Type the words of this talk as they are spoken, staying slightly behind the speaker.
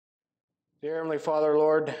Dear Heavenly Father,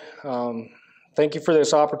 Lord, thank you for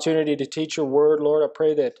this opportunity to teach your word, Lord. I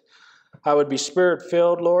pray that I would be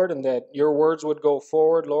spirit-filled, Lord, and that your words would go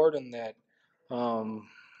forward, Lord, and that,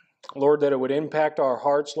 Lord, that it would impact our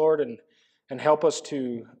hearts, Lord, and help us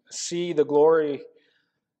to see the glory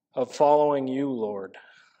of following you, Lord,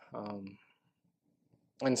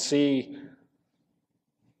 and see,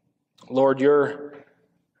 Lord, your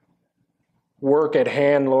work at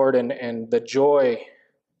hand, Lord, and the joy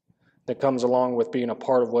that comes along with being a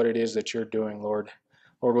part of what it is that you're doing, Lord.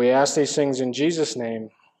 Lord, we ask these things in Jesus' name.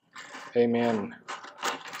 Amen.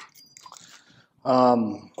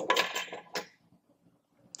 While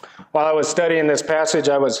I was studying this passage,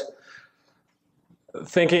 I was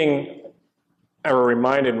thinking, or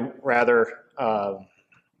reminded rather, of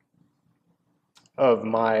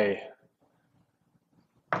my,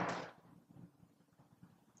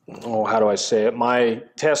 how do I say it? My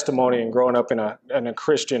testimony in growing up in a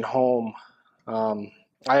Christian home. I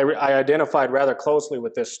identified rather closely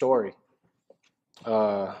with this story.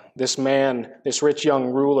 This man, this rich young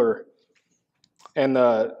ruler, and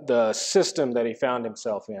the system that he found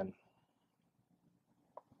himself in.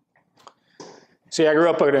 See, I grew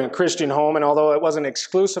up in a Christian home, and although it wasn't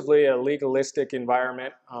exclusively a legalistic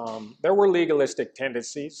environment, there were legalistic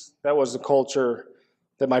tendencies. That was the culture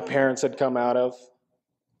that my parents had come out of.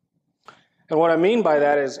 And what I mean by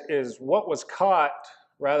that is what was caught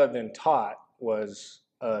rather than taught was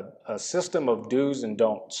a system of do's and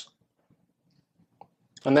don'ts.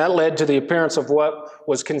 And that led to the appearance of what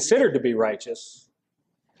was considered to be righteous,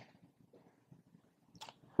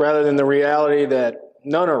 rather than the reality that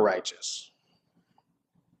none are righteous.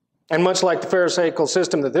 And much like the Pharisaical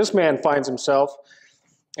system that this man finds himself,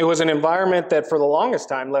 it was an environment that for the longest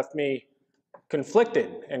time left me conflicted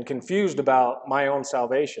and confused about my own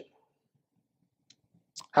salvation,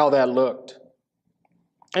 how that looked.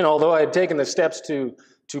 And although I had taken the steps to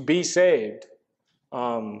be saved,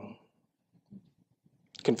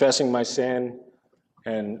 confessing my sin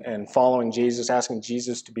and following Jesus, asking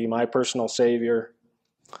Jesus to be my personal Savior,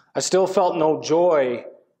 I still felt no joy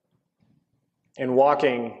in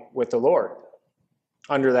walking with the Lord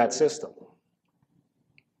under that system.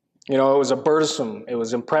 You know, it was a burdensome, it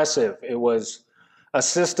was impressive, it was a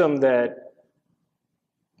system that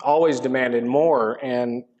always demanded more,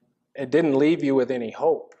 and it didn't leave you with any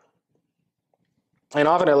hope. And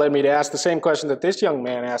often it led me to ask the same question that this young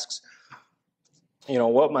man asks, you know,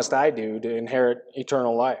 what must I do to inherit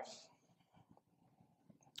eternal life?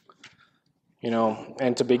 You know,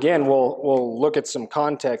 and to begin, we'll look at some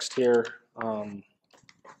context here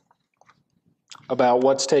about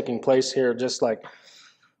what's taking place here, just like,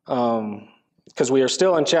 because we are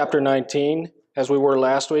still in chapter 19, as we were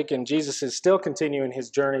last week, and Jesus is still continuing his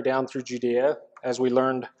journey down through Judea, as we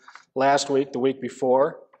learned last week, the week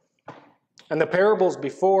before. And the parables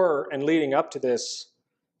before and leading up to this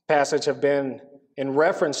passage have been in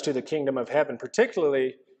reference to the kingdom of heaven,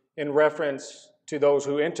 particularly in reference to those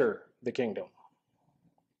who enter the kingdom.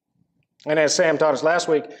 And as Sam taught us last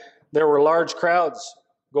week, there were large crowds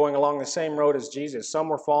going along the same road as Jesus. Some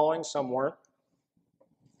were following, some weren't.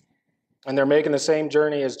 And they're making the same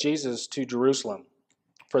journey as Jesus to Jerusalem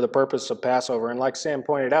for the purpose of Passover. And like Sam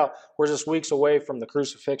pointed out, we're just weeks away from the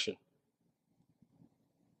crucifixion.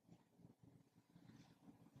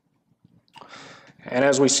 And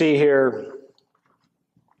as we see here,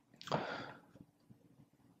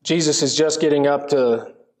 Jesus is just getting up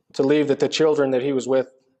to leave the children that he was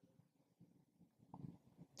with.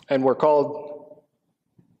 And we're called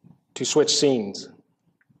to switch scenes.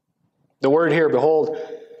 The word here, behold,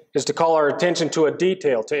 is to call our attention to a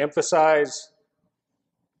detail, to emphasize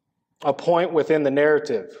a point within the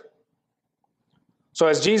narrative. So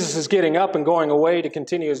as Jesus is getting up and going away to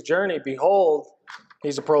continue his journey, behold,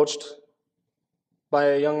 he's approached by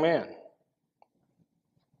a young man.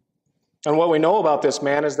 And what we know about this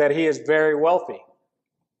man is that he is very wealthy.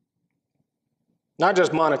 Not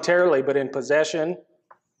just monetarily, but in possession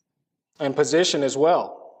and position as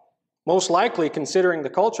well. Most likely, considering the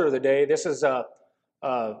culture of the day, this is a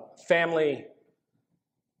family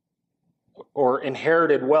or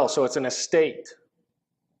inherited wealth. So it's an estate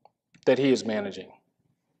that he is managing.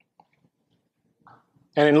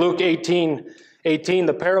 And in Luke 18:18,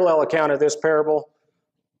 the parallel account of this parable,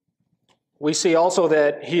 we see also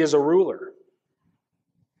that he is a ruler.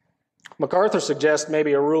 MacArthur suggests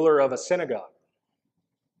maybe a ruler of a synagogue.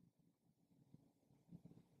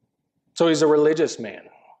 So he's a religious man.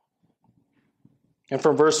 And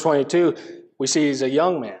from verse 22, we see he's a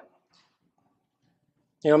young man.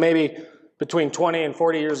 You know, maybe between 20 and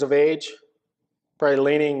 40 years of age, probably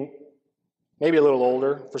leaning maybe a little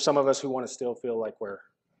older for some of us who want to still feel like we're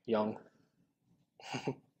young.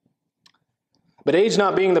 But age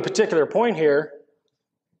not being the particular point here,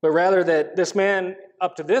 but rather that this man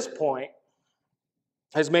up to this point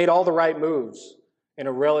has made all the right moves in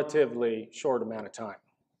a relatively short amount of time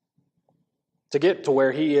to get to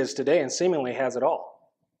where he is today, and seemingly has it all.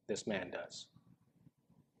 This man does.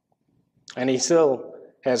 And he still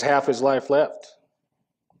has half his life left.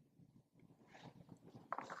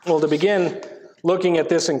 Well, to begin looking at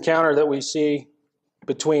this encounter that we see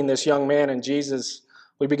between this young man and Jesus,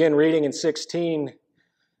 we begin reading in 16,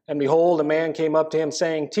 and behold, a man came up to him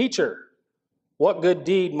saying, "Teacher, what good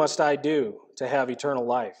deed must I do to have eternal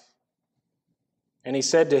life?" And he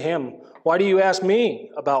said to him, "Why do you ask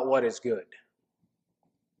me about what is good?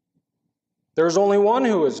 There is only one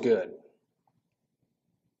who is good.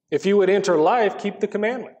 If you would enter life, keep the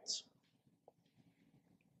commandments."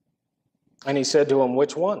 And he said to him,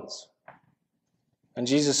 "Which ones?" And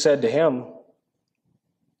Jesus said to him,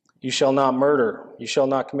 "You shall not murder. You shall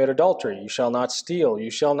not commit adultery. You shall not steal.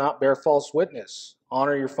 You shall not bear false witness.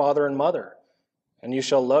 Honor your father and mother. And you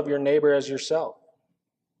shall love your neighbor as yourself."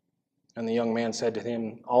 And the young man said to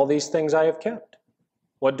him, "All these things I have kept.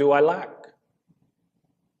 What do I lack?"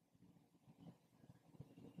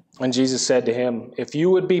 And Jesus said to him, "If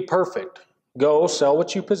you would be perfect, go sell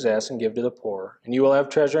what you possess and give to the poor, and you will have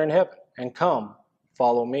treasure in heaven. And come,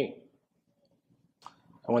 follow me."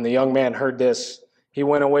 And when the young man heard this, he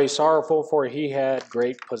went away sorrowful, for he had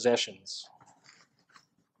great possessions.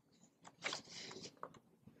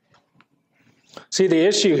 See, the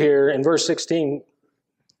issue here in verse 16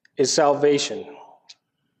 is salvation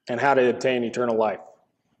and how to obtain eternal life.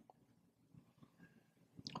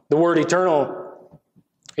 The word eternal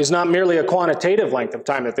is not merely a quantitative length of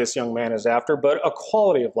time that this young man is after, but a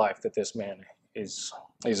quality of life that this man is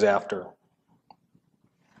after.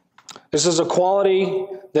 This is a quality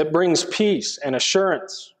that brings peace and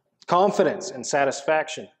assurance, confidence and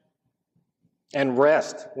satisfaction, and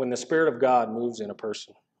rest when the Spirit of God moves in a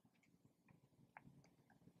person.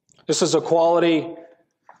 This is a quality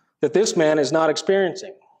that this man is not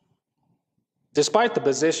experiencing, despite the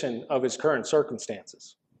position of his current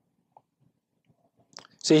circumstances.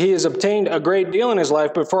 See, he has obtained a great deal in his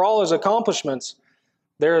life, but for all his accomplishments,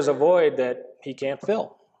 there is a void that he can't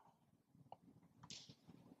fill.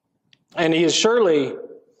 And he has surely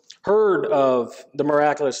heard of the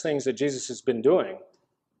miraculous things that Jesus has been doing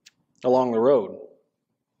along the road.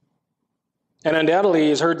 And undoubtedly, he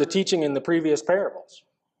has heard the teaching in the previous parables.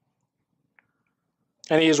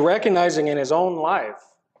 And he is recognizing in his own life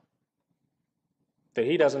that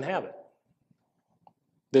he doesn't have it.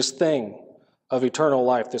 This thing of eternal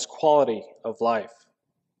life, this quality of life.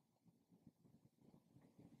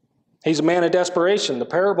 He's a man of desperation. The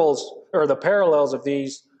parables, or the parallels of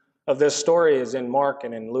this story is in Mark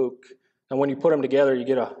and in Luke. And when you put them together, you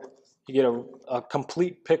get a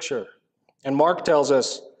complete picture. And Mark tells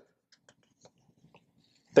us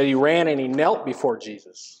that he ran and he knelt before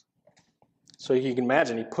Jesus. So you can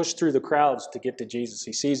imagine, he pushed through the crowds to get to Jesus.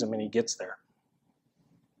 He sees him and he gets there.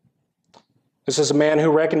 This is a man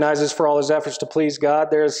who recognizes for all his efforts to please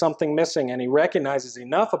God, there is something missing, and he recognizes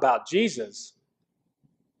enough about Jesus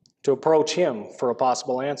to approach him for a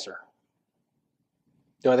possible answer.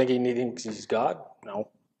 Do I think he thinks he's God? No.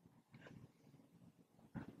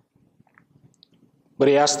 But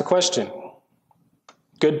he asked the question,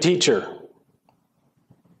 "Good teacher,"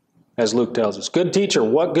 as Luke tells us, "Good teacher,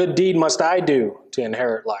 what good deed must I do to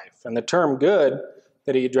inherit life?" And the term "good"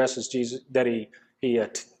 that he addresses Jesus, that he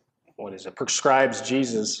prescribes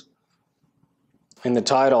Jesus in the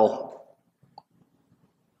title,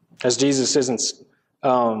 as Jesus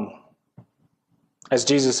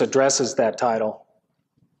addresses that title.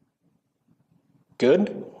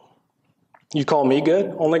 Good? You call me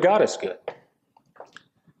good? Only God is good.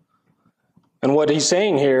 And what he's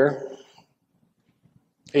saying here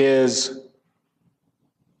is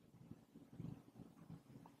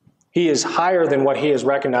he is higher than what he has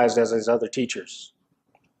recognized as his other teachers.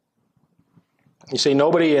 You see,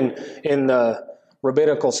 nobody in the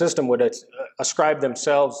rabbinical system would ascribe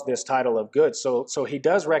themselves this title of good. So he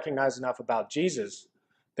does recognize enough about Jesus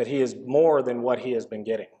that he is more than what he has been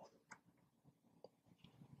getting.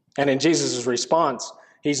 And in Jesus' response,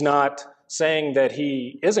 he's not saying that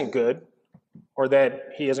he isn't good or that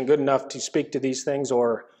he isn't good enough to speak to these things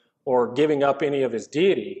or giving up any of his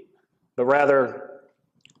deity, but rather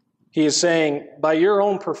he is saying, by your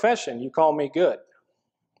own profession, you call me good.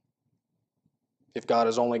 If God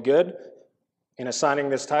is only good in assigning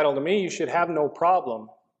this title to me, you should have no problem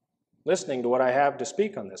listening to what I have to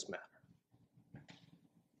speak on this matter.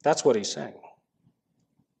 That's what he's saying.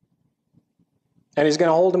 And he's going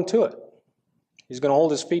to hold him to it. He's going to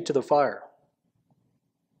hold his feet to the fire.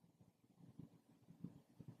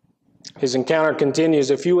 His encounter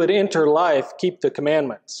continues, if you would enter life, keep the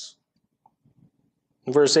commandments.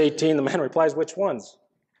 In verse 18, the man replies, which ones?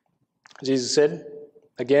 Jesus said,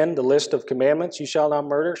 again, the list of commandments, you shall not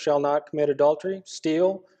murder, shall not commit adultery,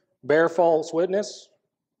 steal, bear false witness.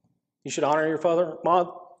 You should honor your father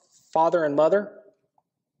and mother,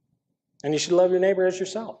 and you should love your neighbor as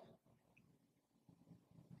yourself.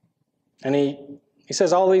 And he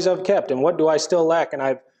says, all these I've kept, and what do I still lack?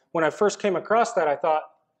 And when I first came across that, I thought,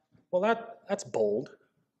 well, that's bold.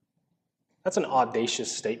 That's an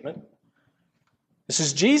audacious statement. This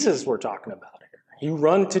is Jesus we're talking about here. You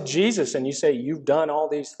run to Jesus and you say, you've done all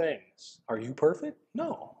these things. Are you perfect?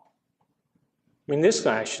 No. I mean, this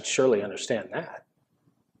guy should surely understand that.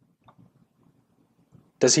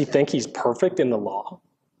 Does he think he's perfect in the law?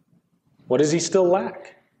 What does he still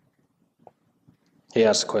lack? He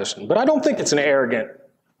asks the question. But I don't think it's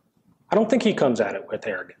I don't think he comes at it with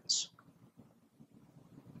arrogance.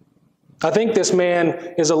 I think this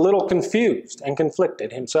man is a little confused and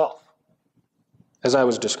conflicted himself, as I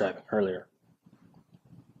was describing earlier.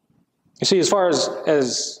 You see, as far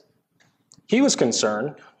as he was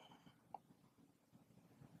concerned,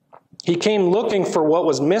 he came looking for what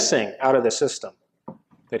was missing out of the system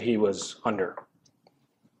that he was under.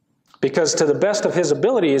 Because to the best of his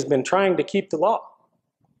ability, he's been trying to keep the law.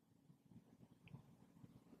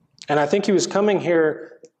 And I think he was coming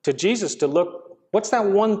here to Jesus to look, what's that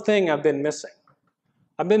one thing I've been missing?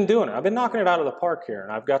 I've been doing it. I've been knocking it out of the park here.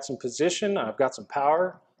 And I've got some position. I've got some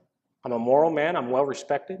power. I'm a moral man. I'm well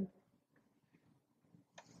respected.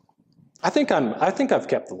 I think I've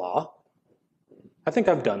kept the law. I think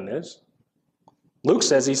I've done this. Luke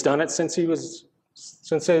says he's done it since his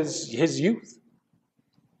youth.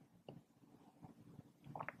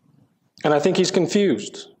 And I think he's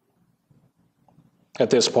confused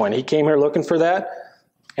at this point. He came here looking for that,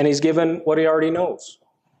 and he's given what he already knows.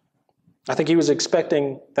 I think he was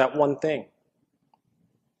expecting that one thing,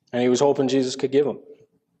 and he was hoping Jesus could give him.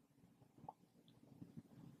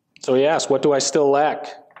 So he asked, what do I still lack?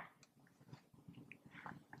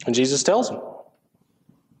 And Jesus tells him,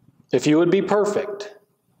 if you would be perfect,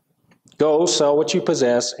 go sell what you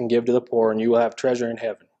possess and give to the poor, and you will have treasure in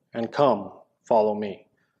heaven. And come, follow me.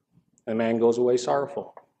 The man goes away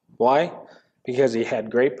sorrowful. Why? Because he had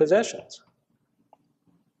great possessions.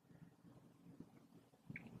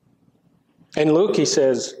 In Luke, he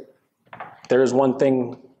says, there is one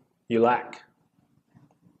thing you lack.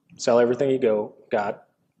 Sell everything you got,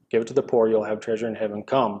 give it to the poor, you'll have treasure in heaven.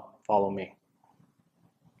 Come, follow me.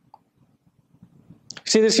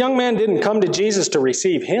 See, this young man didn't come to Jesus to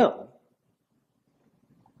receive him.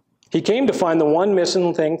 He came to find the one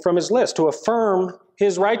missing thing from his list, to affirm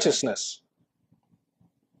his righteousness.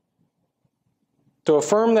 To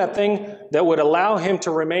affirm that thing that would allow him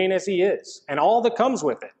to remain as he is, and all that comes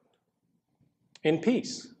with it, in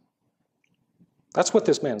peace. That's what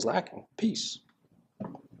this man's lacking, peace.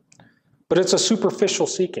 But it's a superficial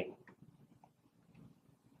seeking.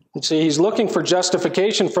 You see, he's looking for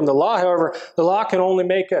justification from the law. However, the law can only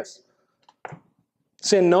make us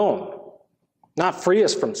sin known, not free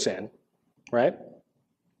us from sin, right?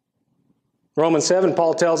 Romans 7,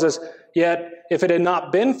 Paul tells us, yet if it had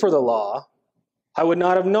not been for the law, I would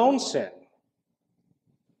not have known sin.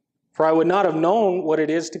 For I would not have known what it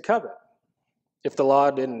is to covet, if the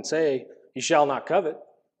law didn't say, you shall not covet.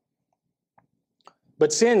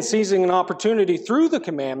 But sin, seizing an opportunity through the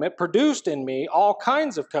commandment, produced in me all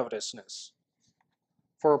kinds of covetousness.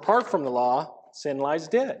 For apart from the law, sin lies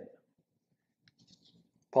dead.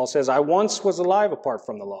 Paul says, I once was alive apart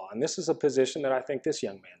from the law. And this is a position that I think this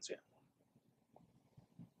young man's in.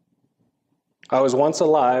 I was once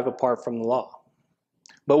alive apart from the law.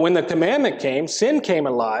 But when the commandment came, sin came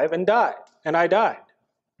alive and died. And I died.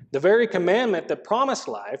 The very commandment that promised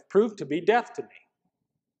life proved to be death to me.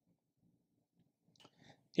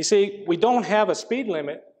 You see, we don't have a speed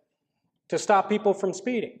limit to stop people from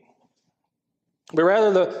speeding. But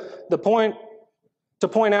rather the point to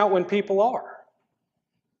point out when people are.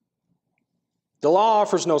 The law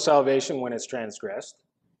offers no salvation when it's transgressed.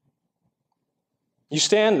 You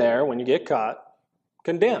stand there when you get caught,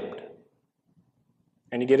 condemned,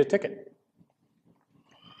 and you get a ticket.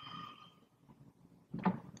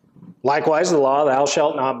 Likewise, the law, thou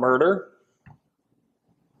shalt not murder,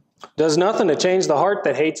 does nothing to change the heart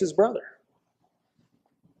that hates his brother.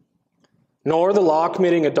 Nor the law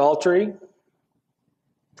committing adultery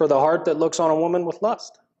for the heart that looks on a woman with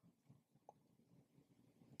lust.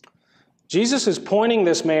 Jesus is pointing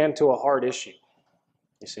this man to a hard issue,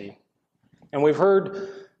 you see. And we've heard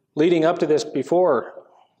leading up to this before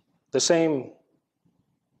the same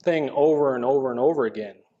thing over and over and over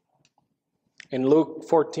again. In Luke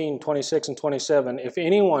 14, 26 and 27, if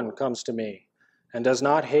anyone comes to me and does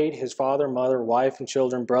not hate his father, mother, wife, and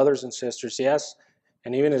children, brothers and sisters, yes,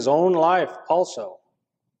 and even his own life also,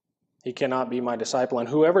 he cannot be my disciple. And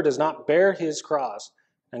whoever does not bear his cross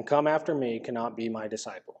and come after me cannot be my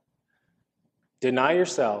disciple. Deny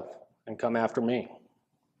yourself and come after me.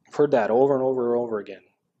 I've heard that over and over and over again.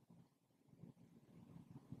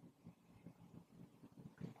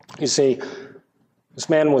 You see, this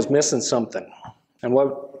man was missing something. And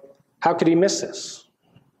how could he miss this?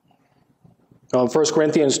 Well, in 1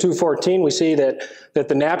 Corinthians 2:14, we see that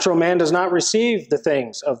the natural man does not receive the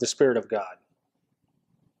things of the Spirit of God,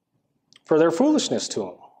 for their foolishness to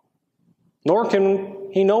him, nor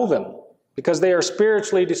can he know them, because they are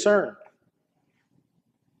spiritually discerned.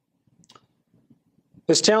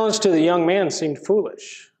 This challenge to the young man seemed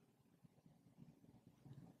foolish.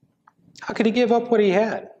 How could he give up what he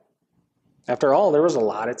had? After all, there was a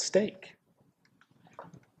lot at stake.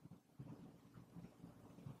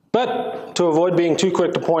 But to avoid being too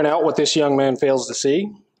quick to point out what this young man fails to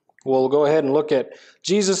see, we'll go ahead and look at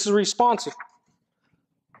Jesus' response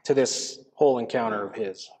to this whole encounter of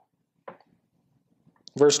his.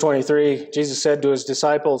 Verse 23, Jesus said to his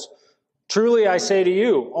disciples, "Truly I say to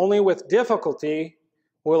you, only with difficulty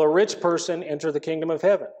will a rich person enter the kingdom of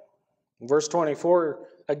heaven." In verse 24,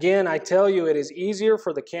 again, I tell you, it is easier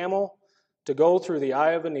for the camel to go through the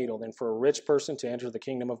eye of a needle than for a rich person to enter the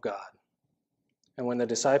kingdom of God. And when the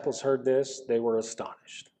disciples heard this, they were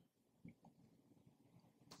astonished,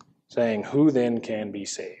 saying, "Who then can be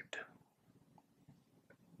saved?"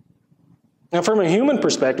 Now, from a human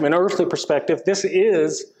perspective, an earthly perspective, this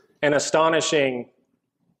is an astonishing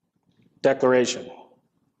declaration.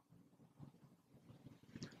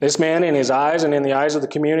 This man, in his eyes and in the eyes of the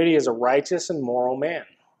community, is a righteous and moral man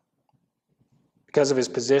because of his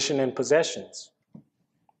position and possessions.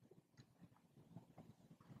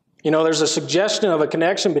 You know, there's a suggestion of a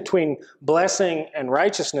connection between blessing and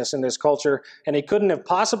righteousness in this culture, and he couldn't have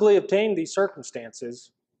possibly obtained these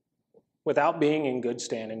circumstances without being in good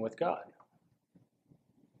standing with God.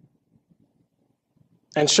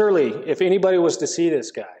 And surely, if anybody was to see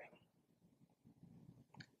this guy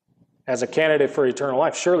as a candidate for eternal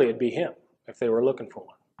life, surely it'd be him if they were looking for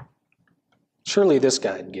one. Surely this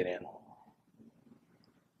guy'd get in.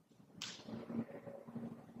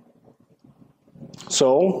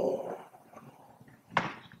 So,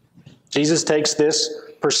 Jesus takes this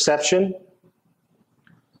perception,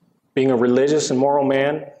 being a religious and moral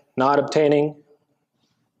man, not obtaining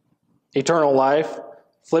eternal life,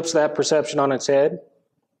 flips that perception on its head.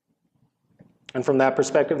 And from that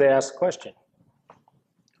perspective, they ask the question,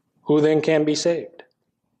 who then can be saved?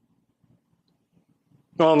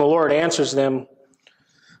 Well, and the Lord answers them,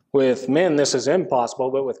 with men this is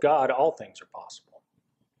impossible, but with God all things are possible.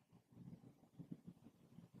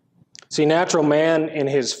 See, natural man in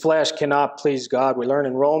his flesh cannot please God. We learn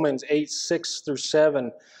in Romans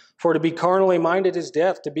 8:6-7, for to be carnally minded is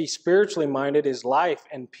death, to be spiritually minded is life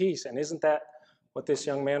and peace. And isn't that what this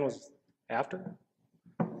young man was after?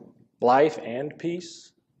 Life and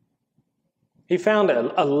peace? He found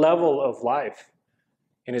a level of life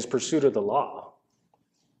in his pursuit of the law.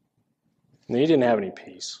 And he didn't have any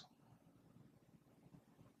peace.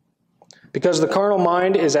 Because the carnal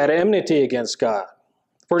mind is at enmity against God.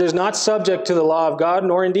 For it is not subject to the law of God,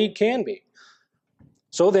 nor indeed can be.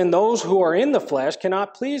 So then those who are in the flesh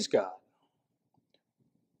cannot please God.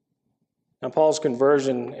 Now Paul's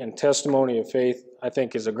conversion and testimony of faith, I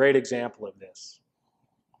think, is a great example of this.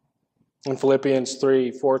 In Philippians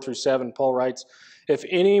 3:4-7, Paul writes, "If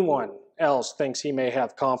anyone else thinks he may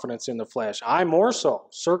have confidence in the flesh, I more so,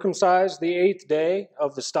 circumcised the 8th day,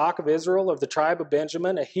 of the stock of Israel, of the tribe of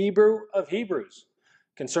Benjamin, a Hebrew of Hebrews,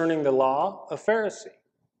 concerning the law, a Pharisee.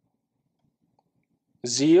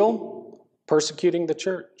 Zeal, persecuting the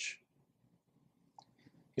church."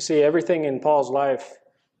 You see, everything in Paul's life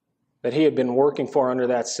that he had been working for under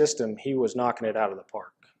that system, he was knocking it out of the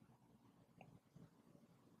park.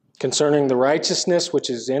 Concerning the righteousness which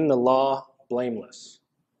is in the law, blameless.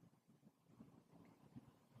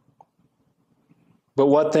 But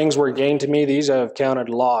what things were gained to me, these I have counted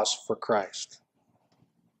loss for Christ.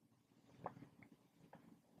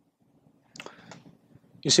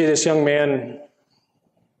 You see, this young man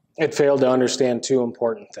had failed to understand two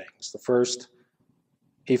important things. The first,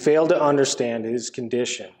 he failed to understand his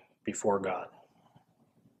condition before God.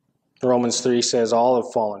 Romans 3 says, all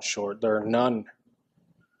have fallen short. There are none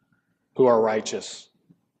who are righteous.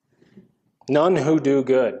 None who do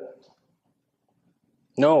good.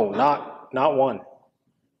 No, not one.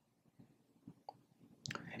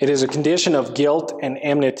 It is a condition of guilt and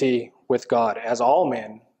enmity with God, as all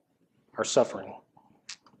men are suffering.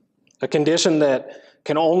 A condition that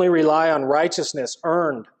can only rely on righteousness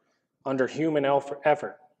earned under human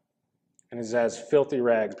effort and is as filthy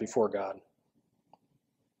rags before God.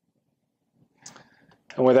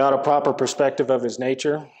 And without a proper perspective of his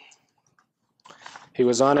nature, he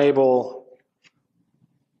was unable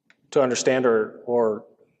to understand or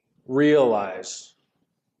realize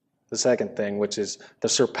the second thing, which is the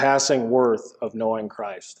surpassing worth of knowing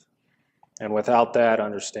Christ. And without that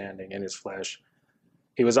understanding in his flesh,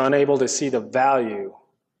 he was unable to see the value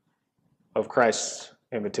of Christ's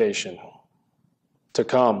invitation to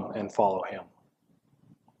come and follow him.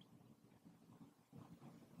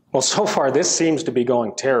 Well, so far, this seems to be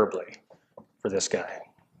going terribly for this guy.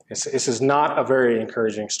 This is not a very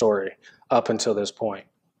encouraging story up until this point.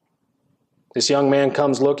 This young man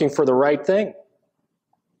comes looking for the right thing.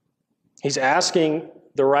 He's asking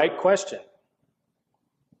the right question.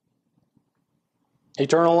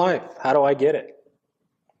 Eternal life, how do I get it?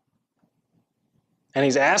 And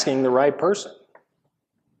he's asking the right person.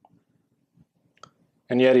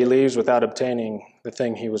 And yet he leaves without obtaining the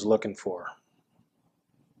thing he was looking for.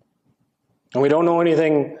 And we don't know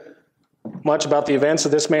anything much about the events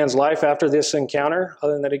of this man's life after this encounter,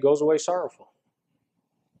 other than that he goes away sorrowful.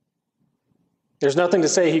 There's nothing to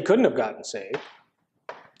say he couldn't have gotten saved.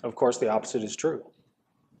 Of course, the opposite is true.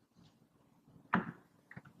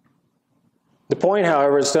 The point,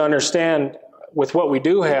 however, is to understand with what we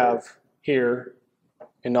do have here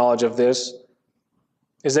in knowledge of this,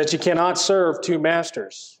 is that you cannot serve two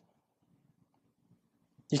masters.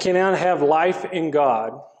 You cannot have life in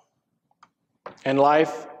God and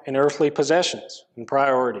life in earthly possessions and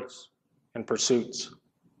priorities and pursuits.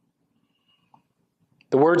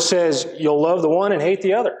 The word says you'll love the one and hate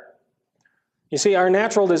the other. You see, our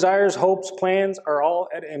natural desires, hopes, plans are all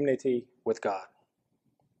at enmity with God.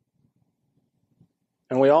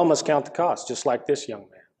 And we all must count the cost, just like this young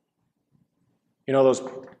man. You know, those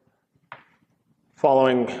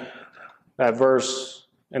following that verse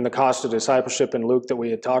in the cost of discipleship in Luke that we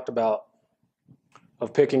had talked about,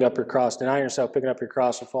 of picking up your cross, denying yourself, picking up your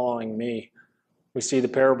cross, and following me. We see the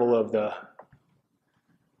parable of the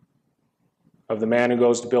man who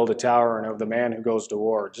goes to build a tower and of the man who goes to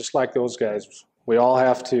war. Just like those guys, we all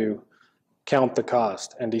have to count the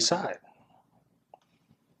cost and decide,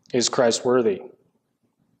 is Christ worthy?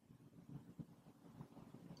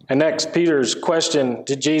 And next, Peter's question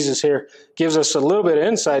to Jesus here gives us a little bit of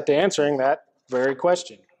insight to answering that very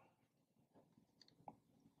question.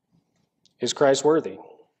 Is Christ worthy?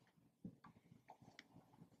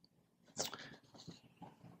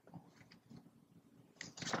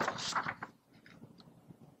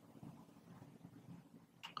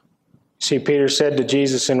 See, Peter said to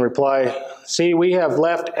Jesus in reply, "See, we have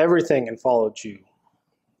left everything and followed you.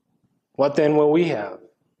 What then will we have?"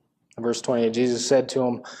 In verse 28, Jesus said to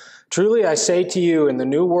him, "Truly I say to you, in the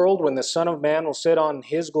new world, when the Son of Man will sit on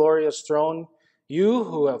his glorious throne, you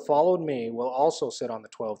who have followed me will also sit on the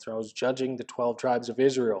 12 thrones, judging the 12 tribes of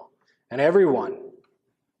Israel. And everyone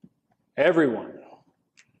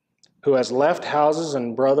who has left houses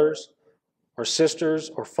and brothers or sisters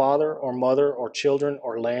or father or mother or children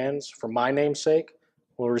or lands for my name's sake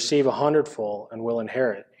will receive 100-fold and will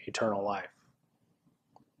inherit eternal life."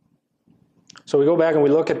 So we go back and we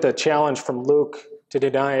look at the challenge from Luke to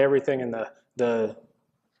deny everything and the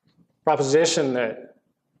proposition that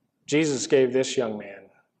Jesus gave this young man.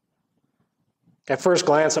 At first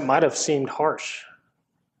glance, it might have seemed harsh.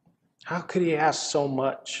 How could he ask so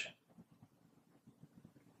much?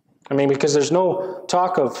 I mean, because there's no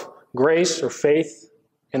talk of grace or faith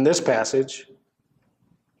in this passage.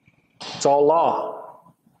 It's all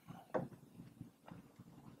law.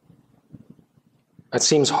 That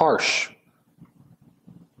seems harsh.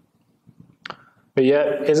 But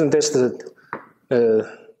yet, isn't this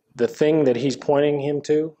the thing that he's pointing him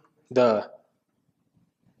to?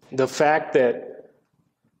 The fact that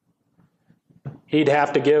he'd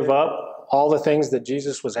have to give up all the things that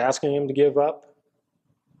Jesus was asking him to give up?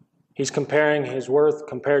 He's comparing his worth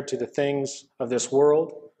compared to the things of this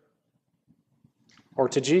world or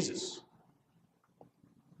to Jesus.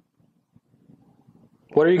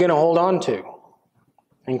 What are you going to hold on to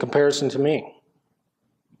in comparison to me?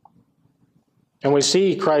 And we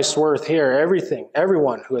see Christ's worth here.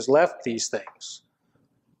 Everyone who has left these things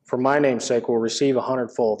for my name's sake will receive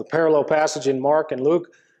 100-fold. The parallel passage in Mark and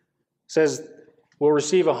Luke says we'll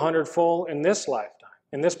receive 100-fold in this lifetime,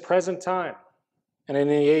 in this present time, and in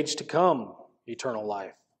the age to come, eternal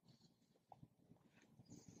life.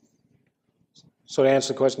 So to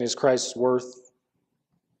answer the question, is Christ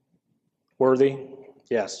worthy?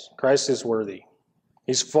 Yes, Christ is worthy.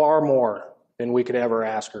 He's far more than we could ever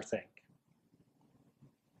ask or think.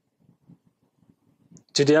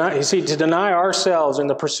 To deny ourselves in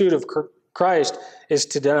the pursuit of Christ is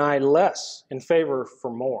to deny less in favor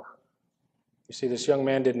for more. You see, this young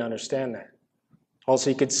man didn't understand that. All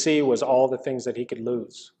he could see was all the things that he could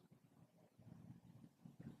lose.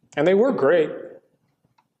 And they were great.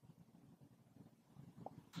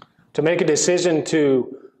 To make a decision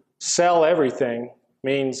to sell everything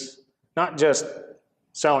means not just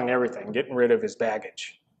selling everything, getting rid of his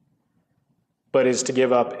baggage, but is to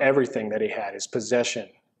give up everything that he had, his possession,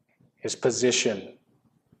 his position.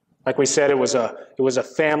 Like we said, it was a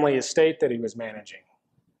family estate that he was managing.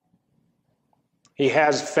 He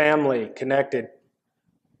has family connected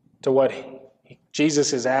to what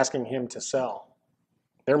Jesus is asking him to sell.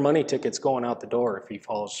 Their money ticket's going out the door if he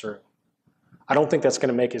follows through. I don't think that's going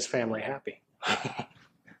to make his family happy.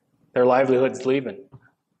 Their livelihood's leaving.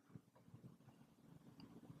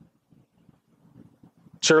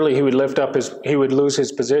 Surely he would lose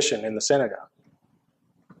his position in the synagogue.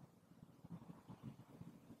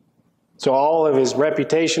 So all of his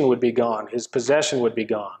reputation would be gone. His possession would be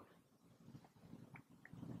gone.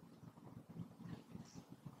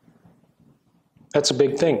 That's a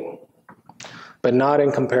big thing, but not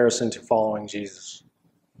in comparison to following Jesus.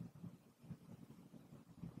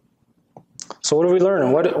 So what do we learn,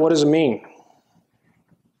 and what does it mean?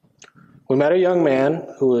 We met a young man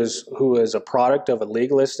who is a product of a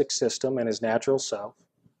legalistic system and his natural self.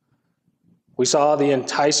 We saw how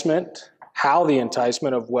the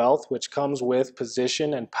enticement of wealth, which comes with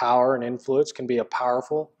position and power and influence, can be a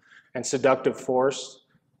powerful and seductive force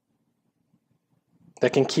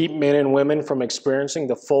that can keep men and women from experiencing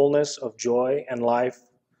the fullness of joy and life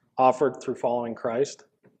offered through following Christ.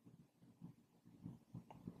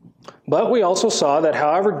 But we also saw that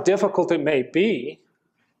however difficult it may be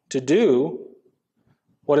to do,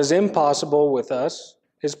 what is impossible with us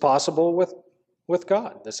is possible with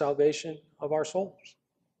God, the salvation of our souls.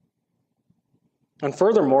 And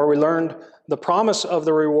furthermore, we learned the promise of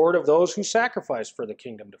the reward of those who sacrifice for the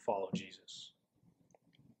kingdom to follow Jesus.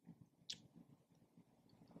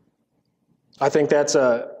 I think that's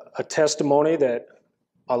a testimony that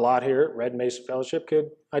a lot here at Red Mesa Fellowship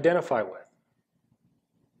could identify with.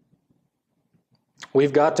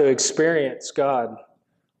 We've got to experience God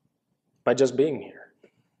by just being here.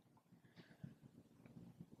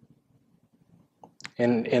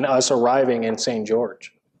 In us arriving in St.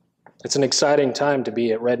 George. It's an exciting time to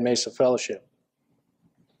be at Red Mesa Fellowship.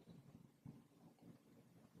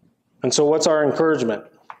 And so what's our encouragement?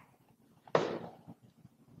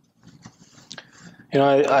 You know,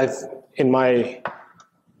 I've in my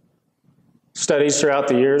studies throughout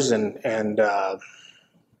the years and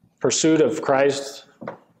pursuit of Christ,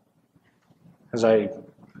 as I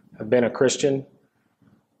have been a Christian,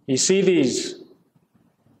 you see these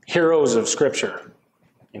heroes of Scripture,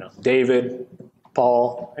 you know, David,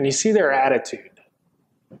 Paul, and you see their attitude.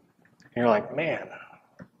 And you're like, man,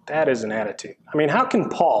 that is an attitude. I mean, how can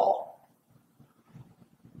Paul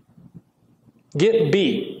get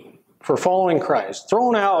beat for following Christ,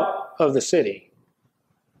 thrown out of the city,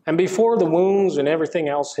 and before the wounds and everything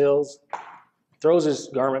else heals, throws his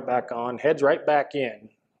garment back on, heads right back in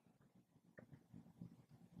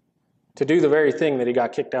to do the very thing that he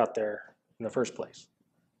got kicked out there in the first place?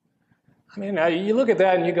 I mean, you look at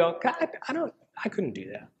that and you go, God, I couldn't do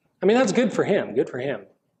that. I mean, that's good for him. Good for him.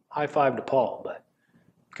 High five to Paul. But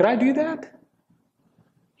could I do that?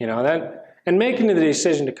 You know, and making the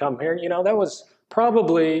decision to come here, you know, that was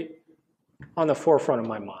probably on the forefront of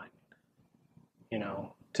my mind. You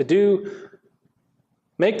know,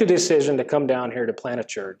 make the decision to come down here to plant a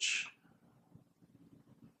church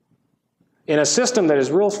in a system that is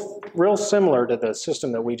real similar to the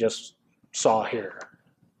system that we just saw here,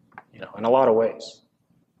 you know, in a lot of ways.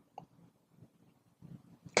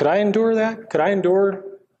 Could I endure that? Could I endure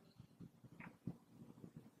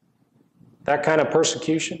that kind of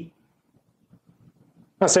persecution?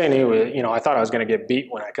 I'm not saying I thought I was going to get beat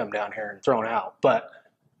when I come down here and thrown out, but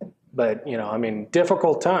you know, I mean,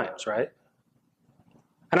 difficult times, right?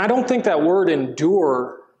 And I don't think that word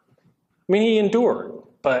endure, I mean, he endured,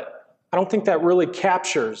 but I don't think that really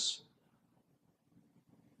captures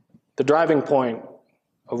the driving point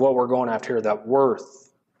of what we're going after here, that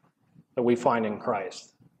worth that we find in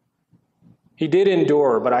Christ. He did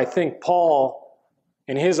endure, but I think Paul,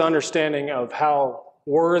 in his understanding of how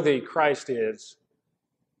worthy Christ is,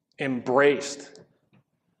 embraced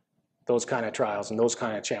those kind of trials and those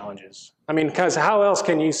kind of challenges. I mean, because how else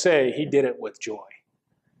can you say he did it with joy?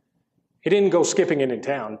 He didn't go skipping into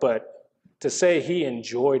town, but to say he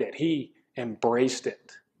enjoyed it, he embraced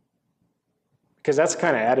it. Because that's the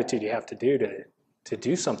kind of attitude you have to do to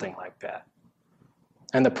do something like that.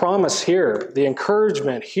 And the promise here, the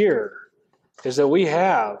encouragement here, is that we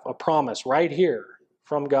have a promise right here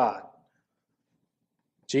from God.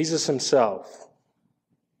 Jesus himself,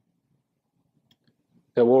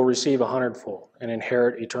 that we'll receive 100-fold and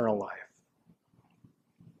inherit eternal life.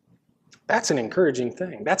 That's an encouraging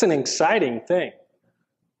thing. That's an exciting thing.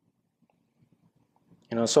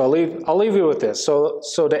 So I'll leave you with this. So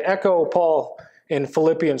to echo Paul in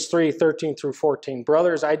Philippians 3:13 through 14,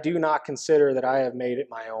 brothers, I do not consider that I have made it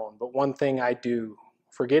my own, but one thing I do,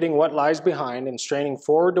 forgetting what lies behind and straining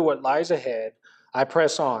forward to what lies ahead, I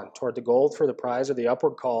press on toward the goal for the prize of the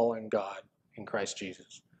upward call in God in Christ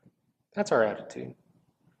Jesus. That's our attitude.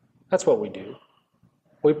 That's what we do.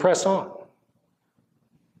 We press on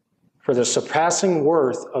for the surpassing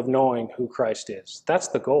worth of knowing who Christ is. That's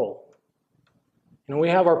the goal. We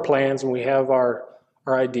have our plans and we have our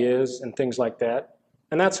ideas and things like that,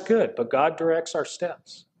 and that's good, but God directs our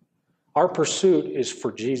steps. Our pursuit is for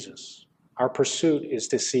Jesus. Our pursuit is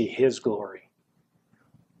to see his glory.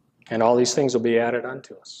 And all these things will be added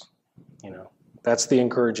unto us. That's the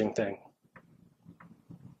encouraging thing.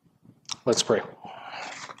 Let's pray.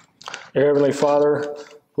 Dear Heavenly Father,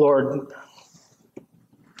 Lord,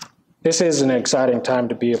 this is an exciting time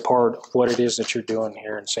to be a part of what it is that you're doing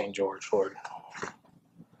here in St. George, Lord.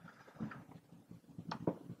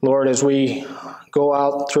 Lord, as we go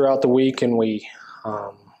out throughout the week and we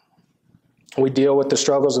deal with the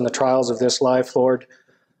struggles and the trials of this life, Lord,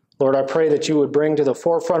 I pray that you would bring to the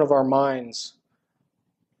forefront of our minds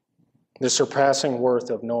the surpassing worth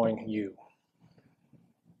of knowing you.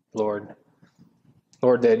 Lord,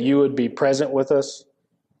 that you would be present with us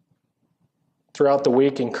throughout the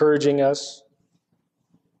week, encouraging us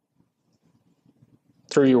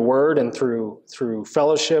through your word and through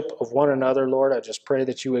fellowship of one another. Lord, I just pray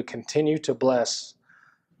that you would continue to bless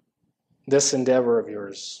this endeavor of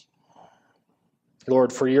yours.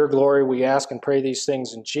 Lord, for your glory, we ask and pray these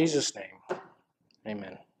things in Jesus' name.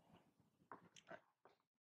 Amen.